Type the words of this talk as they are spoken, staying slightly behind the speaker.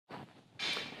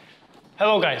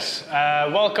Hello guys,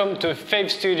 welcome to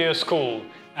FAV-Studios School.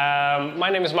 My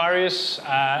name is Marius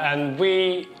and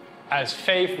we as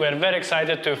FAV, we're very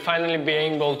excited to finally be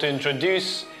able to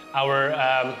introduce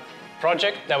our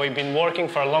project that we've been working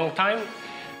for a long time,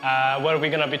 where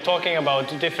we're going to be talking about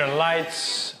different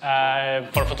lights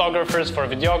for photographers, for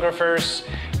videographers.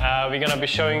 We're going to be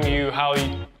showing you how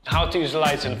to use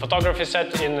lights in photography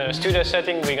in a studio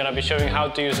setting. We're going to be showing how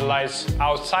to use lights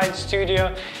outside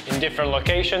studio in different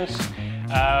locations.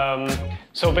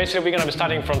 So basically we're going to be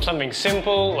starting from something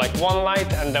simple like one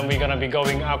light, and then we're going to be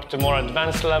going up to more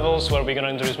advanced levels where we're going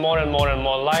to introduce more and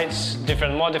more lights,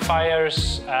 different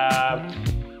modifiers.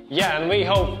 Yeah, and we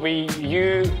hope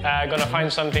you are going to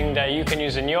find something that you can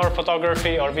use in your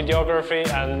photography or videography,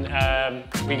 and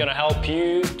we're going to help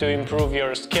you to improve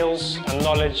your skills and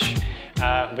knowledge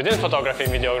within photography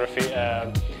and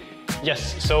videography.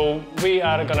 Yes, so we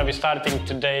are going to be starting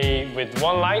today with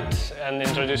one light and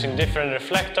introducing different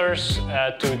reflectors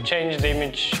to change the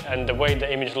image and the way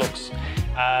the image looks.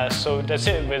 So that's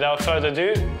it. Without further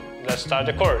ado, let's start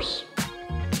the course.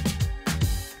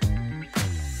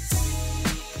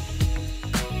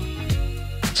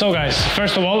 So guys,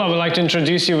 first of all, I would like to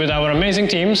introduce you with our amazing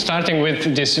team, starting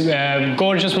with this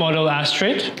gorgeous model,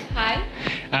 Astrid. Hi.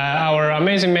 Our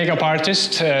amazing makeup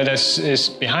artist that is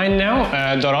behind now,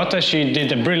 Dorota. She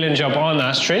did a brilliant job on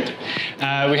Astrid.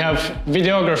 We have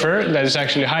videographer that is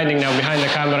actually hiding now behind the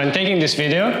camera and taking this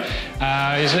video.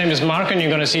 His name is Mark, and you're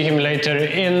going to see him later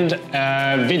in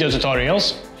video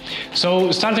tutorials.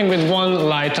 So starting with one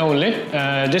light only,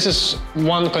 this is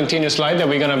one continuous light that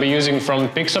we're going to be using from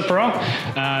Pixar Pro.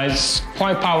 It's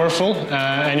quite powerful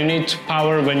and you need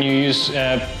power when you use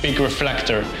a big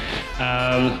reflector.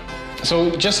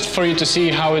 So just for you to see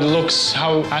how it looks,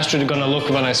 how Astrid is going to look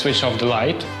when I switch off the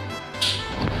light.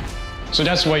 So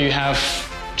that's what you have,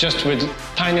 just with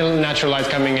tiny natural light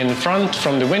coming in front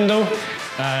from the window.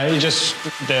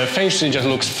 The face just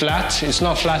looks flat, it's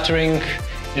not flattering.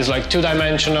 It's like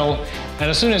two-dimensional, and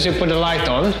as soon as you put the light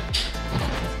on,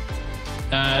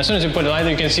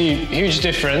 you can see a huge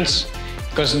difference,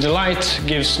 because the light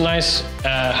gives nice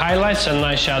highlights and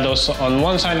nice shadows on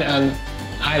one side, and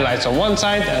highlights on one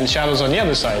side and shadows on the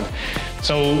other side.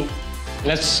 So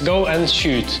let's go and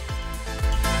shoot.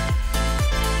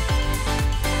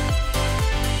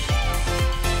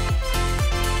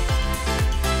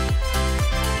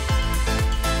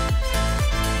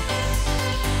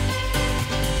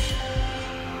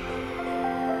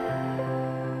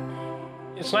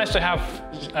 It's nice to have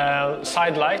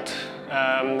side light,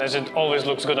 as it always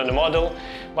looks good on the model.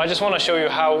 But I just want to show you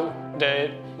how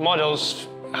the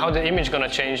image is going to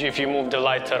change if you move the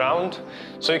light around,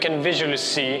 so you can visually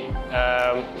see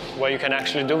what you can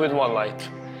actually do with one light,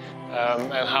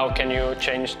 and how can you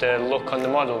change the look on the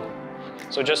model.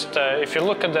 So just if you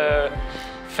look at the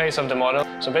face of the model,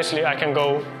 so basically I can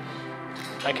go,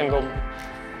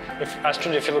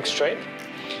 if you look straight.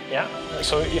 Yeah,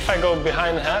 so if I go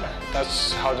behind her,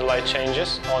 that's how the light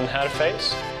changes on her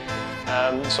face.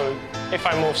 So if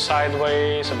I move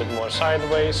sideways, a bit more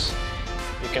sideways,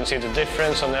 you can see the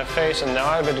difference on her face, and now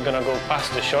I'm gonna go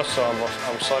past the shot, so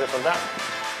I'm sorry for that.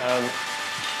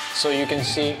 So you can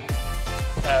see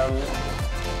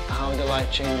how the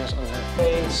light changes on her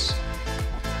face.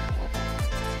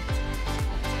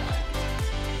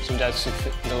 So that's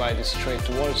if the light is straight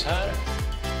towards her.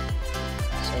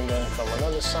 So I'm going from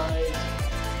another side.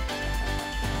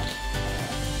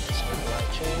 So the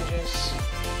light changes.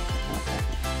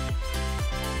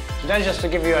 So that's just to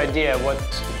give you an idea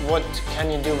what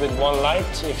can you do with one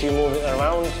light if you move it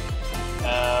around,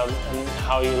 and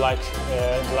how you like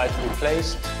the light to be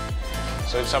placed.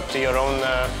 So it's up to your own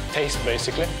taste,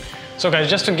 basically. So guys,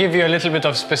 just to give you a little bit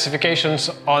of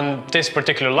specifications on this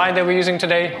particular light that we're using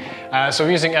today. So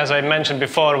we're using, as I mentioned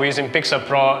before, we're using Pixar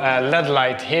Pro LED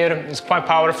light here. It's quite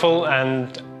powerful,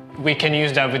 and we can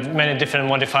use that with many different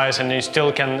modifiers, and you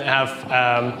still can have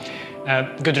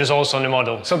good results on the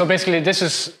model. So basically this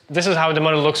is how the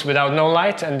model looks without no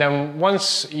light, and then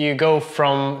once you go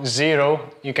from 0,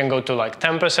 you can go to like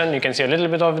 10%, you can see a little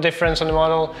bit of difference on the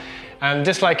model, and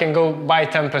this light can go by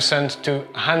 10% to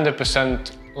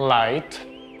 100% light.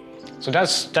 So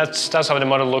that's how the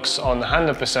model looks on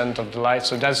 100% of the light.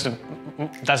 So that's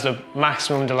the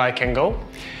maximum the light can go.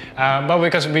 But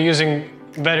because we're using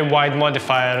very wide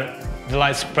modifier, the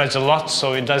light spreads a lot,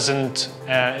 so it doesn't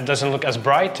look as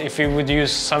bright. If you would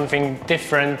use something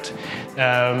different,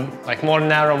 like more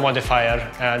narrow modifier,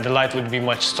 the light would be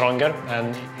much stronger,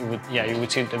 and you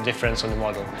would see the difference on the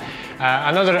model.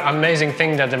 Another amazing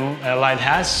thing that the light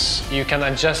has, you can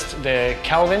adjust the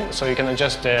Kelvin, so you can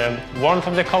adjust the warmth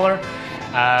of the color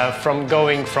from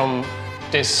going from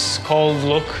this cold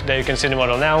look that you can see in the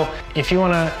model now. If you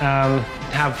want to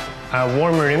have a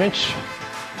warmer image,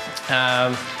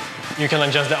 you can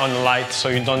adjust that on the light, so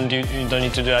you don't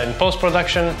need to do that in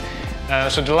post-production.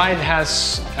 So the light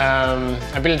has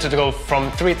ability to go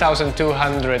from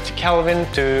 3200 Kelvin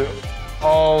to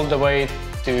all the way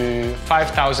to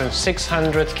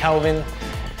 5600 Kelvin.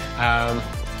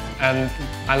 And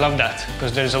I love that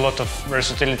because there's a lot of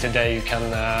versatility that you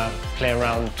can play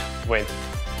around with.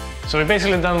 So we're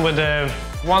basically done with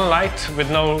one light with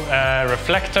no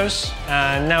reflectors.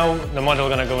 Now the model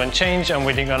is going to go and change, and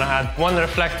we're going to add one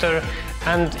reflector,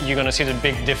 and you're going to see the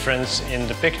big difference in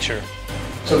the picture.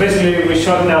 So basically we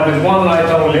shot now with one light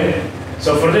only.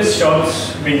 So for this shot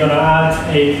we're going to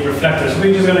add a reflector. So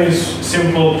we're just going to use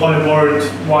simple polyboard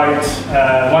white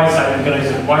side. We're going to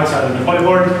use the white side of the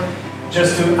polyboard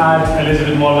just to add a little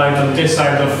bit more light on this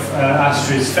side of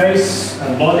Astrid's face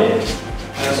and body.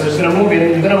 So it's going to move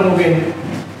in. We're going to move in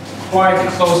quite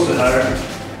close to her,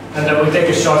 and then we'll take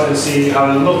a shot and see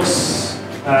how it looks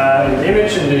in the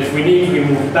image. And if we need, we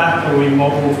move back or we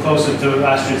move closer to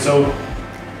Astrid. So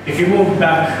if you move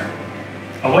back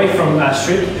away from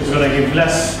Astrid, it's going to give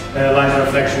less light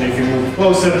reflection. If you move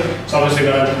closer, it's obviously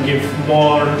going to give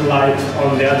more light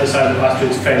on the other side of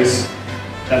Astrid's face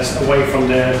that's away from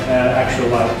the actual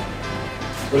light.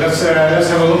 So let's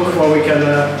have a look what we can,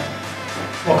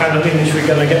 what kind of image we're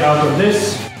going to get out of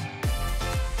this.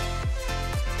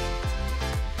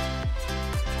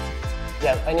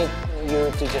 Yeah, I need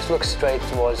you to just look straight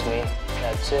towards me.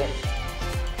 That's it.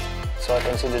 So I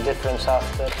can see the difference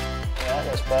after. Yeah,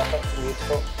 that's perfect,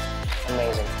 beautiful,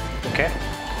 amazing. Okay,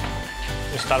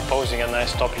 you start posing and I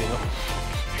stop, you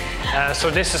know. So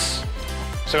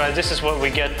guys, this is what we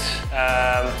get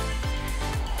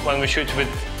when we shoot with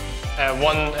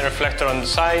one reflector on the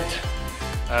side.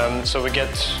 So we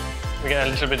get a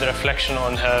little bit of reflection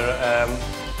on her,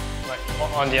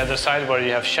 like on the other side where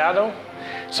you have shadow.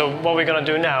 So what we're gonna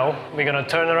do now, we're gonna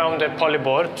turn around the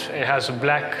polyboard. It has a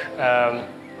black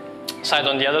side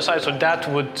on the other side, so that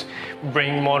would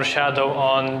bring more shadow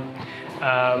on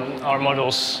our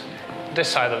model's this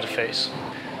side of the face.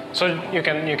 So you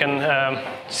can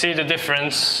see the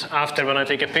difference after when I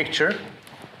take a picture.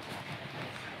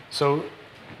 So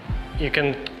you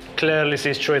can clearly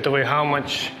see straight away how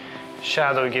much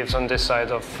shadow it gives on this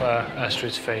side of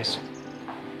Astrid's face.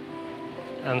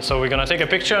 And so we're gonna take a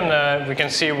picture, and we can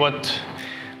see what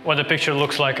the picture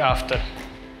looks like after.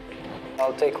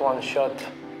 I'll take one shot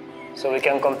so we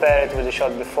can compare it with the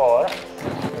shot before.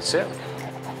 That's it.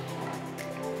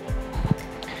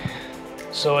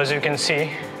 So as you can see,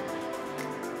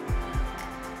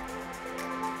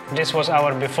 this was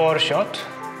our before shot.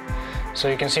 So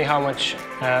you can see how much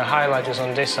highlight is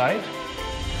on this side.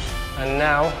 And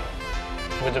now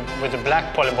with the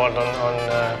black polyboard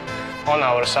on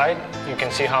our side, you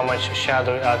can see how much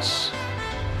shadow it adds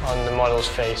on the model's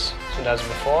face. So that's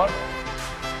before,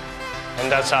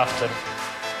 and that's after.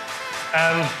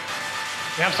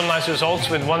 We have some nice results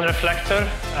with one reflector,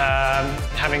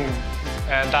 having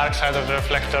a dark side of the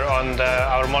reflector on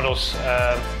our model's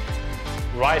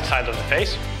right side of the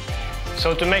face.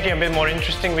 So to make it a bit more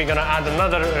interesting, we're going to add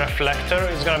another reflector.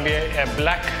 It's going to be a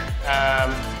black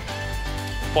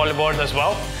polyboard as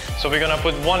well. So we're going to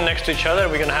put one next to each other.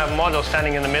 We're going to have model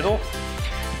standing in the middle.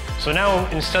 So now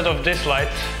instead of this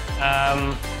light,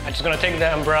 I'm just going to take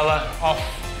the umbrella off,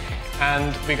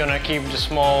 and we're going to keep the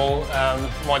small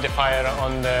modifier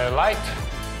on the light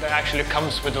that actually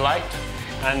comes with the light.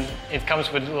 And it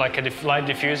comes with like a light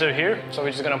diffuser here. So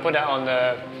we're just going to put that on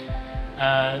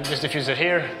this diffuser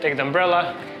here, take the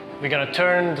umbrella. We're going to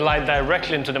turn the light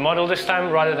directly into the model this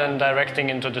time, rather than directing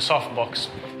into the softbox.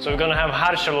 So we're going to have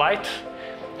harsher light.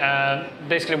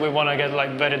 Basically we want to get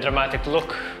like very dramatic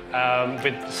look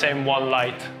with the same one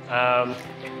light.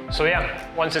 So yeah,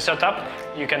 once it's set up,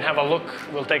 you can have a look,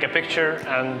 we'll take a picture,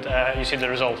 and you see the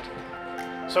result.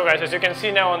 So guys, as you can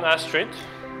see now on Astrid,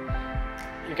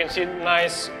 you can see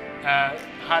nice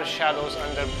harsh shadows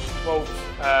under both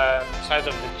sides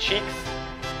of the cheeks.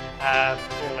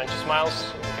 When she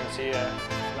smiles, you can see a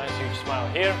nice huge smile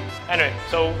here. Anyway,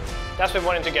 so that's what we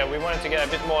wanted to get. We wanted to get a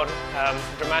bit more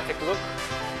dramatic look,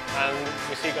 and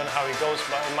we see how it goes,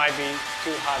 but it might be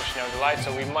too harsh now, the light,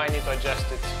 so we might need to adjust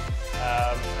it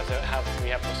as we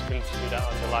have possibility to do that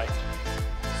on the light.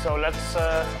 So let's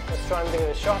try and bring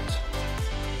the shot.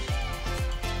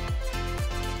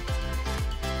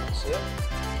 That's it.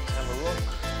 Let's have a look.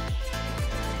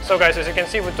 So guys, as you can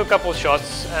see, we took a couple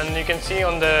shots, and you can see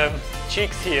on the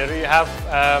cheeks here you have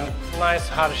nice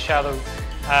harsh shadow.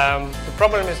 The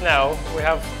problem is now we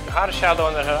have harsh shadow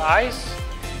under her eyes,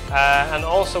 and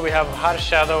also we have harsh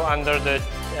shadow under the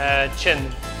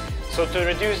chin. So to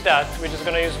reduce that, we're just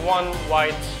going to use one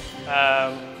white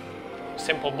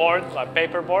simple board, like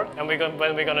paper board, and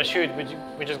when we're going to shoot,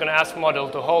 we're just going to ask model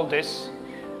to hold this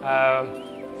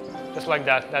just like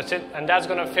that. That's it, and that's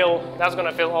going to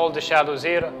fill all the shadows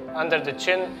here under the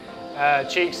chin,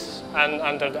 cheeks, and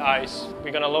under the eyes.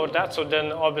 We're going to lower that, so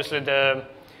then obviously the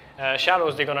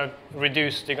shadows, they're going to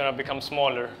reduce, they're going to become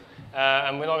smaller,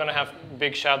 and we're not going to have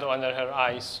big shadow under her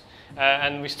eyes,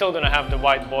 and we're still going to have the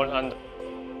white board under.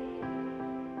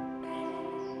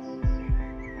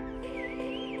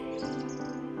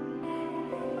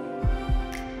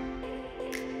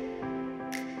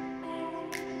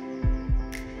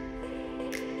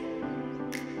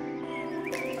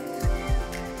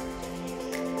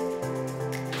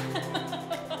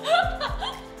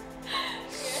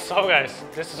 So guys,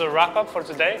 this is a wrap up for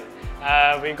today.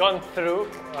 We've gone through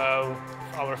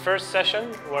our first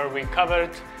session where we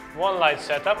covered one light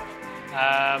setup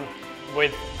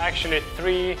with actually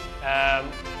 3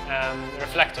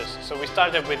 reflectors. So we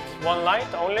started with one light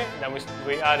only, then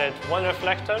we added one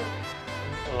reflector,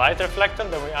 a light reflector,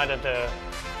 then we added a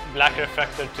black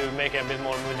reflector to make it a bit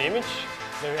more moody image.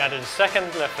 Then we added a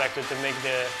second reflector to make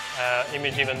the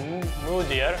image even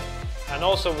moodier. And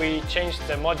also we changed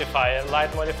the modifier,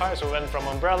 light modifier, so we went from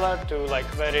umbrella to like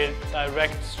very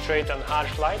direct, straight and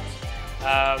harsh light.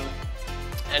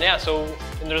 And yeah, so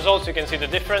in the results you can see the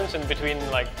difference in between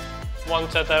like one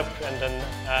setup and then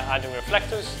adding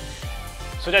reflectors.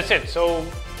 So that's it. So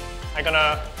I'm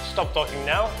gonna stop talking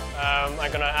now.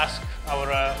 I'm gonna ask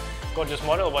our gorgeous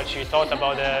model what she thought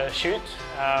about the shoot.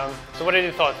 So what did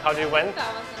you thought? How did it went?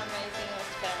 That was an amazing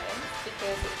experience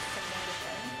because it's something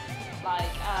different.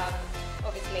 Like,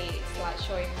 obviously it's like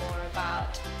showing more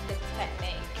about the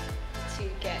technique to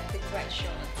get the great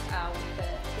shots with the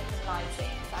different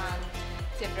lightings and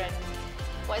different,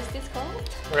 what is this called?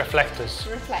 Reflectors.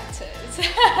 Reflectors.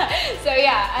 So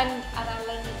yeah, and I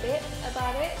learned a bit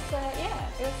about it, so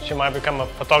yeah. It was she might become a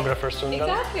photographer soon.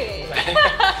 Exactly.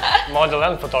 Model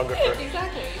and photographer.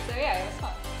 Exactly, so yeah, it was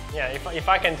fun. Yeah, if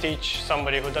I can teach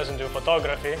somebody who doesn't do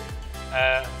photography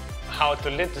how to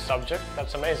lit the subject,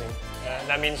 that's amazing.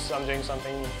 That means I'm doing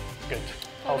something good,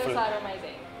 hopefully. Photos are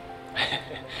amazing.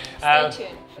 Stay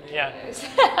tuned. Yeah.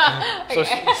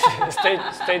 Okay.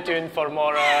 So stay tuned for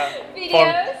more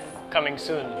videos coming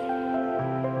soon.